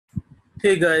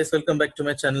Hey guys, welcome back to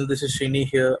my channel. This is Srini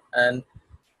here, and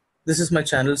this is my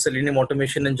channel Selenium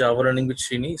Automation and Java Running with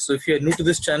Srini. So if you are new to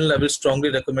this channel, I will strongly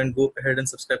recommend go ahead and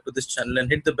subscribe to this channel and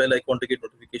hit the bell icon to get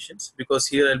notifications, because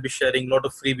here I'll be sharing a lot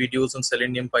of free videos on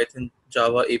Selenium, Python,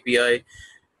 Java, API,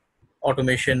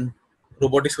 automation,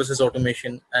 robotics versus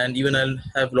automation, and even I'll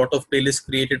have a lot of playlists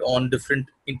created on different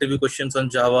interview questions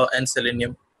on Java and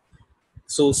Selenium.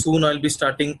 So soon I'll be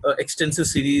starting an extensive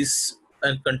series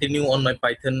and continue on my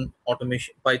Python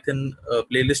automation, Python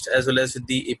playlist, as well as with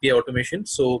the API automation.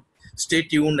 So stay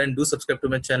tuned and do subscribe to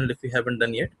my channel if you haven't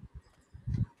done yet.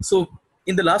 So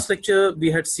in the last lecture,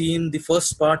 we had seen the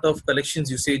first part of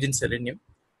collections usage in Selenium.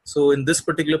 So in this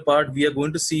particular part, we are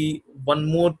going to see one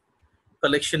more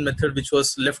collection method which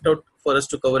was left out for us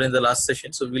to cover in the last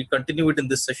session. So we'll continue it in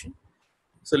this session.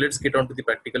 So let's get on to the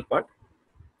practical part.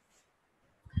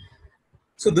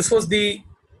 So this was the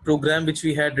program which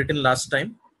we had written last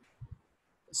time.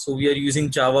 So we are using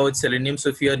Java with Selenium. So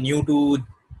if you are new to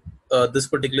this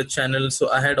particular channel, so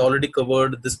I had already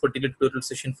covered this particular tutorial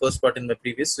session first part in my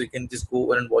previous, so you can just go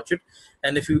over and watch it.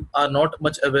 And if you are not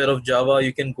much aware of Java,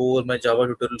 you can go over my Java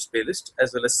tutorials playlist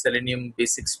as well as Selenium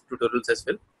basics tutorials as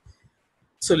well.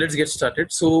 So let's get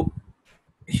started. So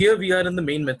here we are in the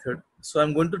main method. So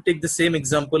I'm going to take the same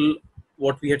example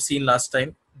what we had seen last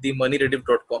time, the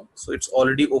moneyrediff.com. So it's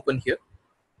already open here,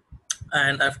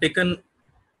 and I've taken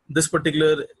this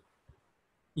particular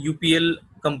UPL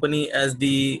company as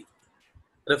the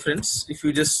reference. If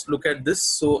you just look at this,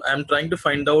 so I'm trying to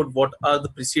find out what are the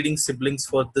preceding siblings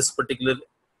for this particular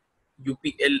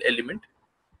UPL element,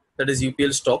 that is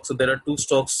UPL stock. So there are two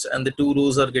stocks and the two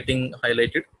rows are getting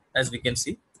highlighted, as we can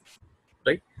see,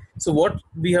 right? So what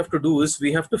we have to do is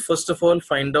we have to first of all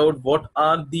find out what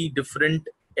are the different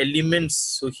elements.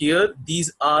 So here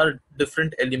these are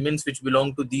different elements which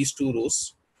belong to these two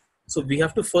rows. So we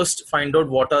have to first find out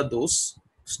what are those,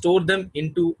 store them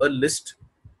into a list,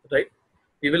 right?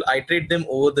 We will iterate them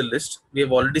over the list. We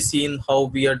have already seen how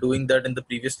we are doing that in the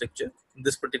previous lecture in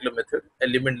this particular method,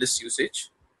 element list usage.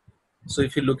 So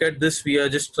if you look at this, we are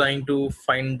just trying to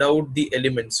find out the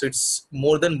elements. So it's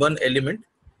more than one element.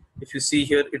 If you see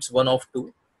here, it's one of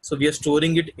two. So we are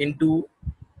storing it into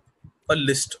a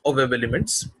list of web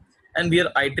elements, and we are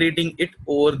iterating it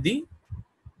over the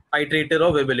iterator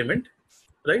of web element,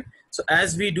 right? So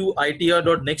as we do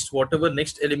itr.next, whatever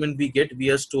next element we get, we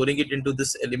are storing it into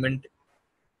this element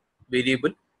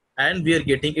variable, and we are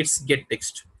getting its get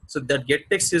text. So that get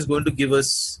text is going to give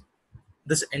us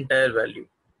this entire value,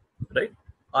 right?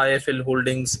 IFL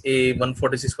holdings A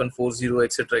 146140,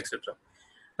 etc., etc.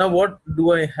 Now what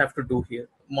do I have to do here?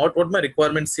 What my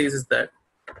requirement says is that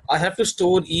I have to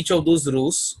store each of those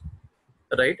rows,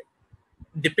 right,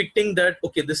 depicting that,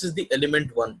 okay, this is the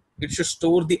element one. It should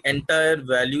store the entire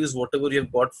values whatever you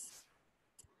have got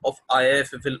of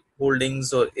IFL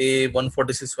holdings or A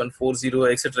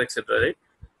 146140, etc., etc., right?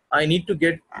 I need to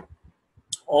get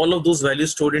all of those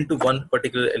values stored into one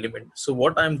particular element. So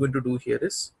what I'm going to do here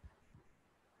is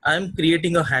I'm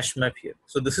creating a hash map here.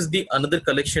 So this is the another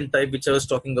collection type which I was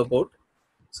talking about.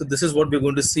 So this is what we're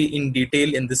going to see in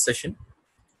detail in this session.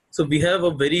 So we have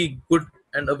a very good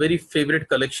and a very favorite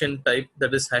collection type,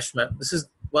 that is hash map. This is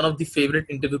one of the favorite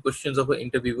interview questions of an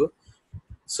interviewer.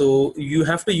 So you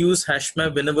have to use hash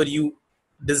map whenever you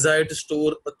desire to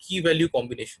store a key value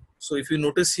combination. So if you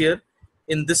notice here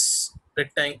in this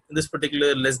rectangle, in this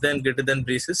particular less than greater than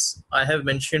braces, I have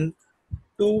mentioned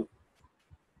two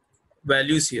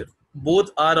values here.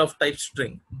 Both are of type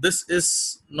string. This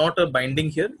is not a binding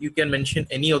here. You can mention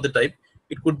any of the type.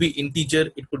 It could be integer,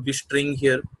 it could be string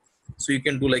here. So you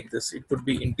can do like this. It could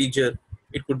be integer,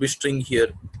 it could be string here,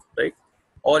 right?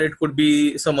 Or it could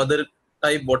be some other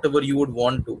type, whatever you would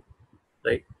want to,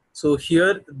 right? So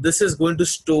here, this is going to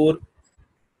store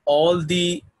all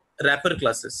the wrapper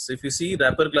classes. So if you see,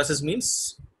 wrapper classes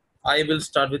means I will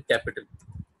start with capital,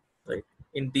 right?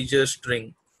 Integer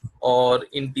string or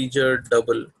integer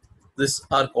double. These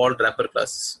are called wrapper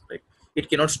classes, right?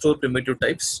 It cannot store primitive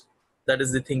types. That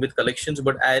is the thing with collections,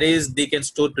 but arrays, they can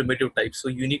store primitive types. So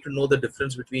you need to know the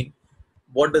difference between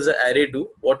what does an array do,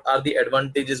 what are the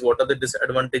advantages, what are the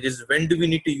disadvantages, when do we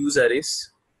need to use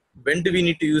arrays, when do we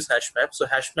need to use hash map. So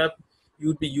hash map you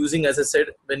would be using, as I said,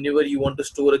 whenever you want to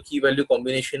store a key value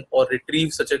combination or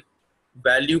retrieve such a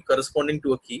value corresponding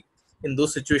to a key. In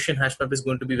those situations, hash map is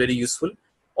going to be very useful.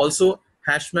 Also,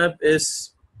 hash map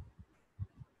is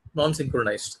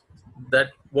non-synchronized.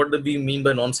 That what do we mean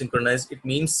by non-synchronized? It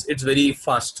means it's very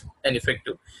fast and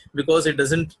effective because it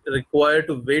doesn't require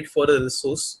to wait for a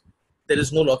resource. There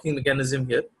is no locking mechanism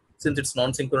here. Since it's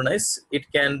non-synchronized,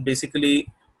 it can basically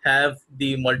have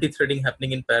the multi-threading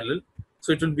happening in parallel.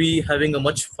 So it will be having a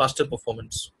much faster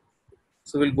performance.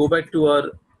 So we'll go back to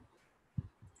our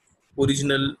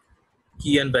original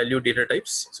key and value data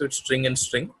types. So it's string and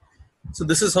string. So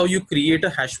this is how you create a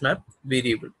hash map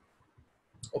variable.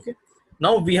 Okay.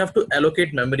 Now we have to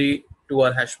allocate memory to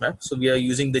our hash map. So we are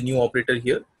using the new operator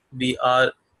here. We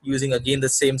are using again the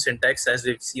same syntax as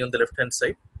we see on the left hand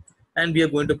side. And we are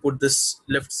going to put this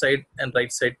left side and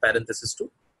right side parenthesis to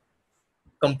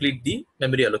complete the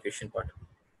memory allocation part.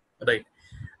 Right.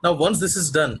 Now, once this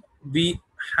is done, we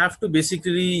have to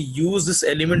basically use this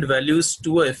element values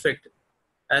to effect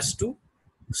as to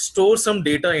store some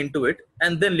data into it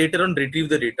and then later on retrieve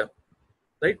the data,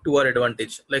 right, to our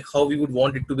advantage, like how we would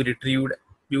want it to be retrieved.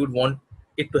 We would want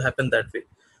it to happen that way.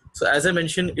 So as I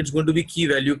mentioned, it's going to be key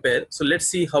value pair. So let's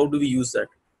see how do we use that.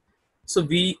 So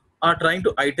we are trying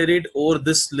to iterate over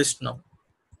this list now.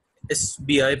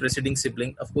 SBI preceding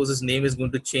sibling. Of course, his name is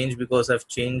going to change because I've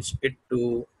changed it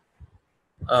to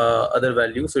other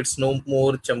value. So it's no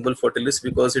more Chambal Fertilis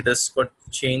because it has got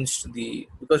changed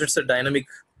because it's a dynamic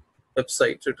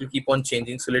website. So it will keep on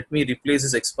changing. So let me replace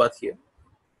this XPath here.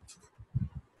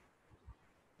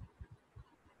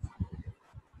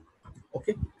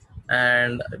 Okay.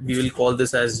 And we will call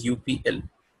this as UPL.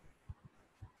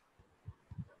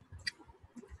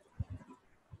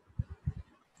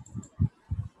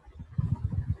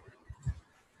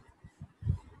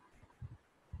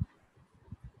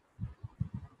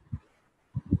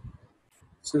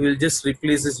 So we'll just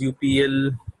replace this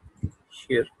UPL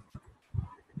here.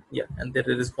 Yeah, and there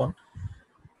it is gone.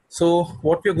 So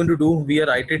what we are going to do, we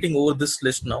are iterating over this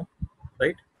list now,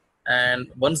 right?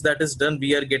 And once that is done,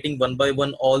 we are getting one by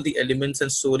one all the elements and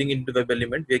storing into web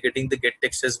element. We are getting the get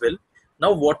text as well.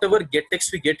 Now, whatever get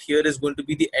text we get here is going to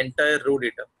be the entire row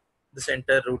data, this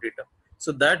entire row data.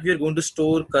 So that we are going to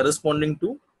store corresponding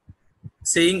to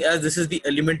saying as this is the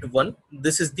element 1,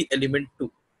 this is the element 2.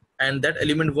 And that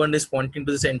element 1 is pointing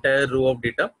to this entire row of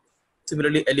data.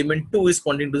 Similarly, element 2 is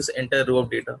pointing to this entire row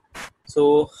of data.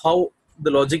 So how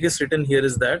the logic is written here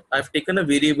is that I've taken a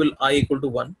variable I equal to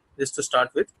 1 just to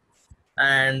start with.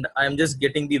 And I'm just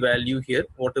getting the value here,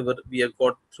 whatever we have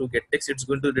got through getText, it's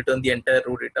going to return the entire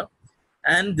row data.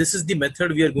 And this is the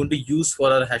method we are going to use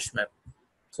for our hash map.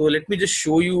 So let me just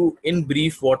show you in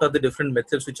brief what are the different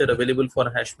methods which are available for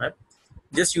a hash map.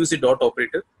 Just use the dot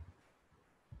operator.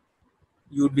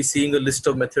 You would be seeing a list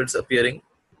of methods appearing.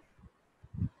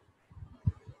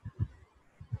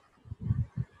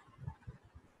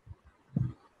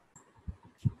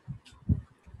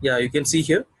 Yeah, you can see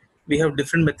here we have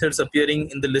different methods appearing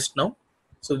in the list now.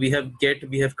 So we have get,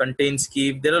 we have contain,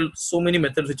 skip. There are so many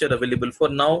methods which are available. For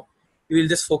now, we will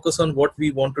just focus on what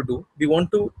we want to do. We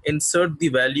want to insert the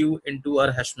value into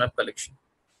our HashMap collection.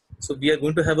 So we are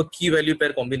going to have a key value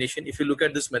pair combination. If you look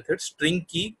at this method, string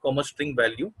key comma string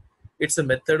value, it's a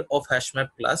method of HashMap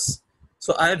class.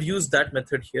 So I have used that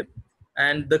method here.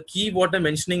 And the key what I'm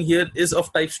mentioning here is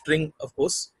of type string, of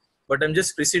course, but I'm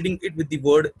just preceding it with the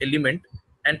word element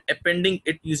and appending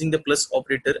it using the plus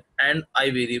operator and I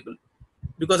variable,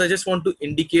 because I just want to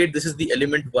indicate this is the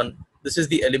element 1, this is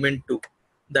the element 2,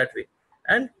 that way,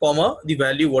 and comma the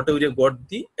value whatever you've got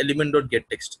the element dot get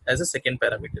text as a second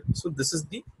parameter. So this is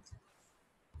the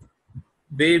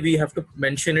way we have to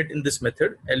mention it in this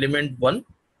method. Element 1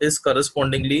 is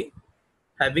correspondingly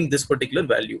having this particular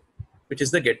value, which is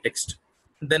the get text.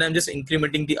 Then I'm just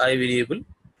incrementing the I variable.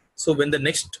 So when the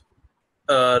next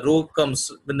row comes,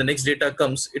 when the next data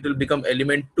comes, it will become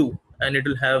element 2 and it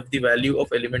will have the value of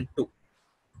element 2.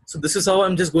 So this is how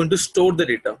I'm just going to store the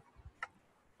data.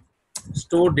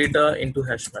 Store data into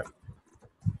HashMap,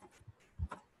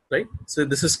 right? So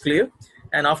this is clear.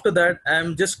 And after that,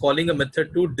 I'm just calling a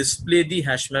method to display the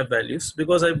HashMap values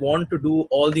because I want to do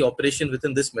all the operation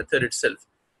within this method itself.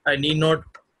 I need not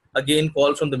again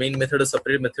call from the main method a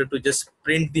separate method to just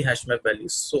print the HashMap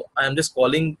values. So I'm just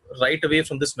calling right away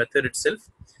from this method itself.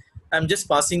 I'm just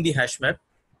passing the HashMap.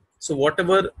 So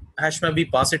whatever HashMap we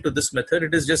pass it to this method,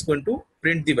 it is just going to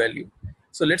print the value.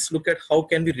 So let's look at how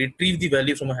can we retrieve the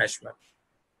value from a HashMap.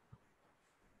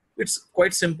 It's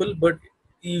quite simple, but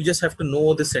you just have to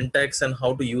know the syntax and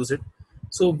how to use it.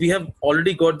 So we have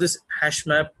already got this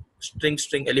HashMap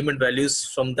string element values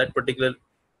from that particular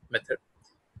method.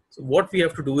 So what we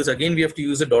have to do is again we have to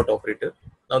use a dot operator.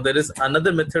 Now there is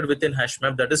another method within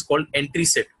HashMap that is called entry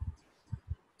set.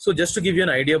 So just to give you an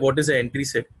idea what is an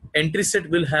entry set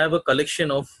will have a collection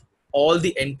of all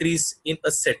the entries in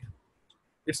a set.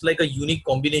 It's like a unique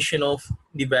combination of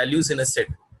the values in a set.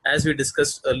 As we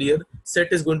discussed earlier,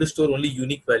 set is going to store only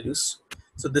unique values.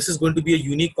 So this is going to be a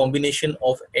unique combination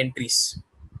of entries.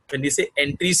 When we say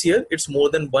entries here, it's more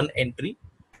than one entry.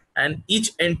 and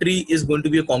each entry is going to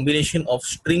be a combination of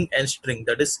string and string,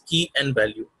 that is key and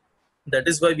value. That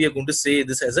is why we are going to say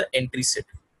this as an entry set,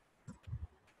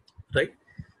 right?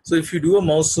 So if you do a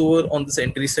mouse over on this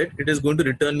entry set, it is going to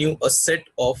return you a set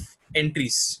of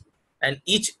entries, and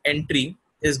each entry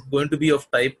is going to be of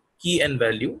type key and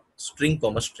value, string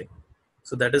comma string.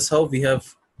 So that is how we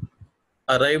have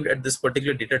arrived at this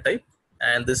particular data type,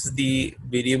 and this is the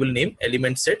variable name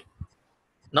element set.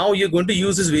 Now you're going to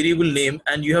use this variable name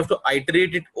and you have to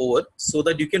iterate it over so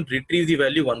that you can retrieve the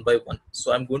value one by one.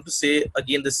 So I'm going to say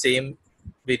again the same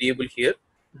variable here,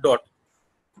 dot.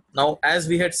 Now, as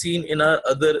we had seen in our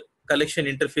other collection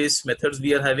interface methods,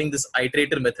 we are having this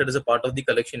iterator method as a part of the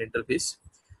collection interface.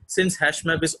 Since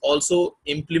HashMap is also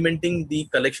implementing the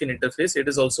collection interface, it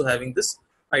is also having this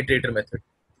iterator method,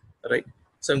 right?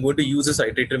 So I'm going to use this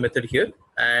iterator method here,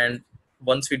 and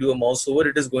once we do a mouse over,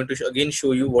 it is going to again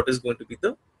show you what is going to be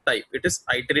the type. It is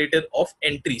iterator of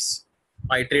entries,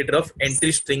 iterator of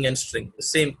entry, string and string, the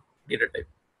same data type.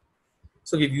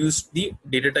 So we've used the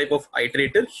data type of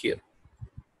iterator here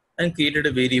and created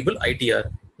a variable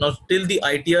ITR. Now till the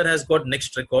ITR has got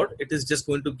next record, it is just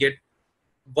going to get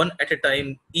one at a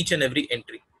time each and every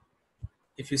entry.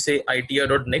 If you say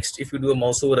ITR.next, if you do a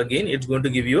mouse over again, it's going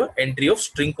to give you an entry of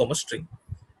string comma string,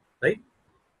 right?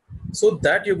 So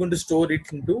that you're going to store it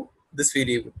into this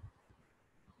variable,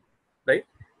 right?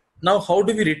 Now, how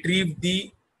do we retrieve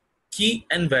the key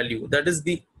and value? That is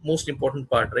the most important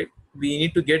part, right? We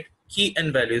need to get key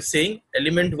and value, saying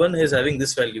element 1 is having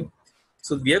this value.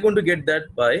 So we are going to get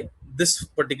that by this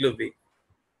particular way.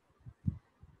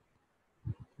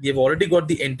 We have already got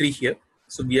the entry here.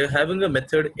 So we are having a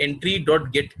method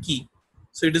entry.getKey.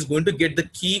 So it is going to get the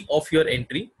key of your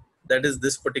entry, that is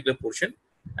this particular portion,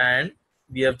 and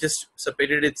we have just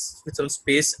separated it with some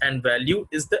space, and value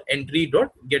is the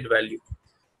entry.getValue.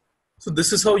 So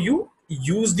this is how you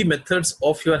use the methods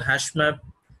of your HashMap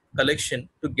collection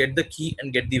to get the key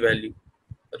and get the value,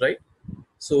 right?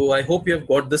 So I hope you have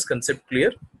got this concept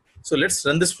clear. So let's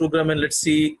run this program and let's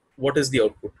see what is the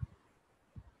output.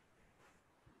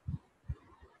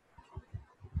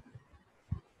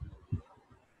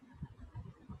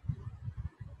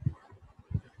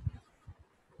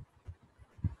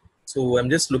 So I'm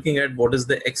just looking at what is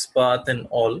the X path and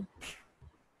all.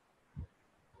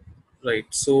 Right.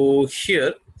 So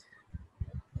here,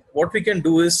 what we can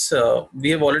do is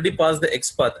we have already passed the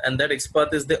X path, and that X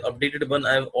path is the updated one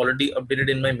I have already updated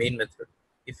in my main method.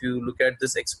 If you look at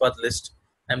this X path list,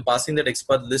 I'm passing that X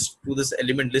path list to this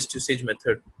element list usage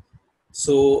method.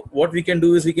 So what we can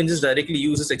do is we can just directly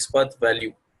use this X path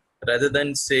value rather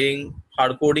than saying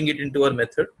hard coding it into our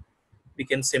method. We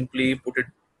can simply put it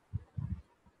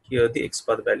here, the X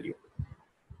path value.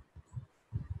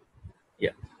 Yeah.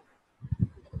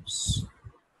 Oops.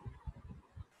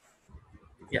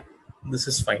 Yeah, this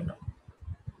is fine now,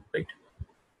 right?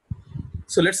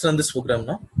 So let's run this program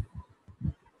now.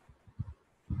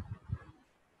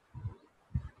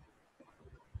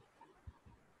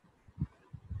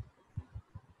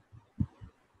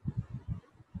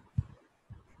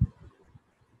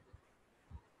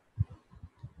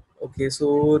 Okay,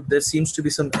 so there seems to be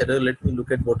some error. Let me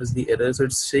look at what is the error. So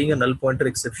it's saying a null pointer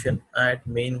exception at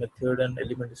main method and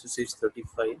element usage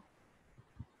 35.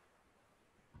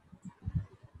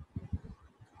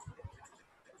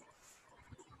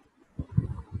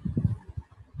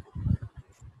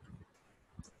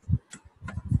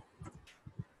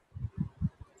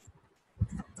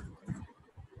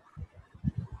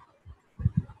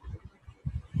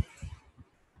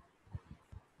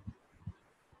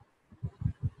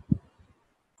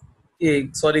 Hey,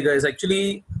 sorry guys,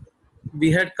 actually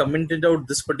we had commented out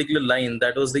this particular line.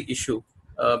 That was the issue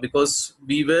because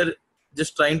we were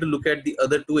just trying to look at the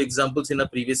other two examples in a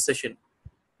previous session.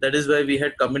 That is why we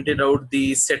had commented out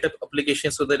the setup application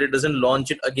so that it doesn't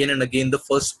launch it again and again, the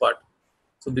first part.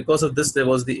 So because of this, there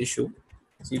was the issue.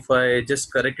 So if I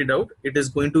just correct it out, it is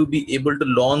going to be able to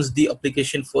launch the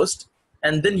application first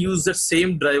and then use the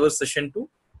same driver session to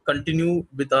continue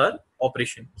with our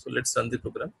operation. So let's run the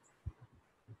program.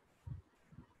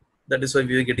 That is why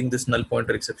we are getting this null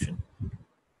pointer exception.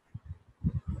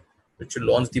 It should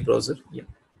launch the browser. Yeah.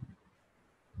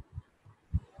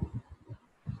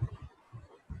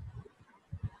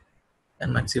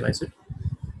 And maximize it.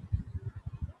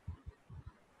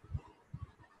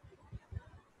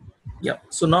 Yeah.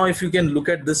 So now if you can look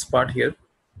at this part here.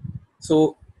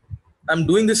 So I'm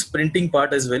doing this printing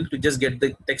part as well to just get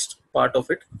the text part of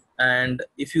it. And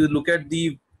if you look at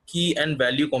the key and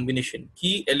value combination,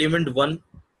 key element 1,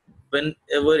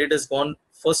 whenever it has gone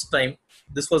first time,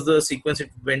 this was the sequence it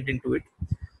went into it.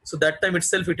 So that time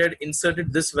itself, it had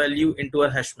inserted this value into our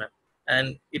hash map.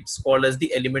 and it's called as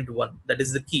the element 1. That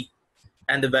is the key,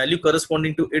 and the value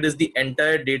corresponding to it is the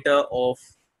entire data of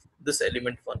this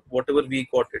element 1, whatever we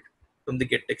got it from the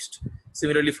get text.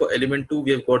 Similarly, for element 2,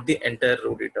 we have got the entire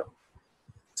row data.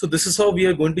 So this is how we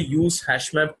are going to use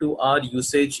HashMap to our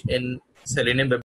usage in Selenium